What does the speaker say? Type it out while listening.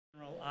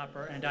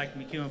Hopper and Dr.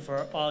 McEwen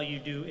for all you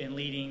do in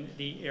leading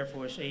the Air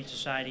Force Aid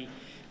Society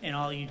and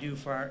all you do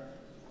for our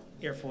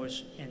Air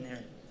Force and their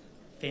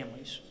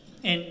families.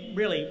 And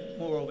really,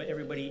 moreover,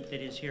 everybody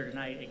that is here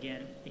tonight,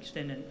 again,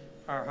 extending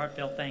our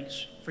heartfelt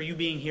thanks for you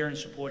being here and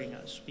supporting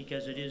us,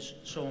 because it is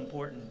so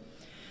important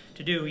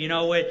to do. You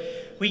know,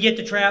 we get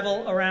to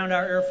travel around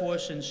our Air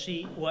Force and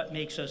see what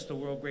makes us the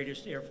world's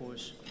greatest Air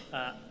Force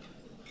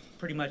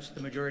pretty much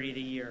the majority of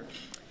the year.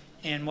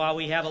 And while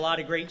we have a lot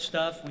of great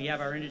stuff, we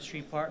have our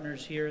industry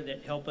partners here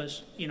that help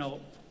us, you know,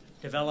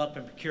 develop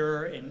and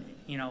procure and,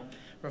 you know,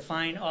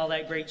 refine all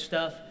that great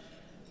stuff.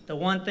 The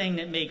one thing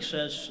that makes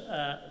us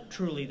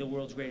truly the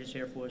world's greatest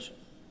Air Force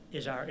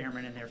is our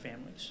airmen and their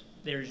families.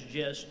 There's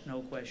just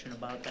no question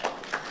about that.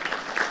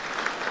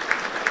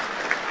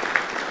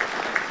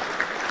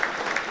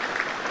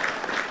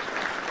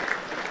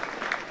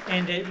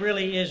 And it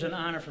really is an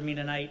honor for me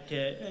tonight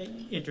to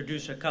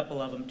introduce a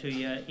couple of them to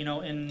you. You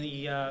know, in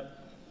the,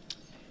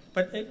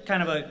 but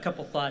kind of a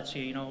couple thoughts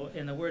here, you know,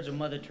 in the words of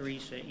Mother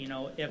Teresa, you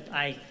know, if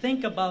I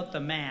think about the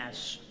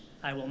mass,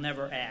 I will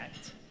never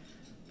act.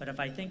 But if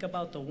I think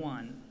about the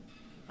one,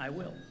 I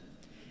will.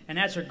 And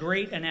that's a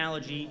great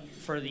analogy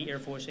for the Air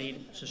Force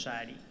Aid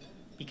Society,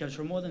 because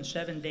for more than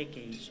 7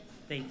 decades,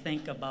 they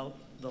think about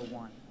the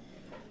one.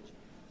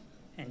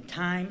 And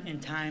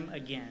time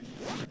again,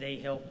 they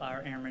help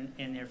our airmen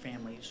and their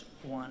families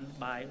one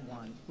by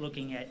one,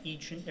 looking at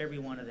each and every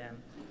one of them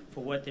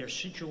for what their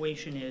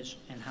situation is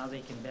and how they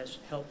can best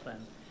help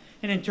them.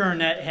 And in turn,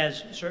 that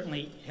has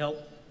certainly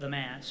helped the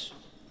mass.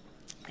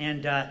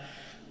 And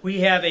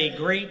we have a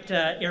great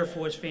Air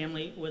Force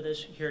family with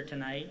us here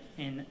tonight,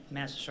 in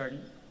Master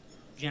Sergeant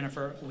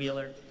Jennifer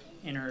Wheeler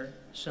and her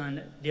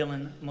son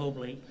Dylan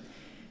Mobley.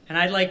 And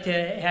I'd like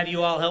to have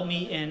you all help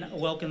me and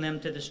welcome them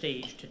to the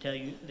stage to tell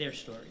you their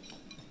story.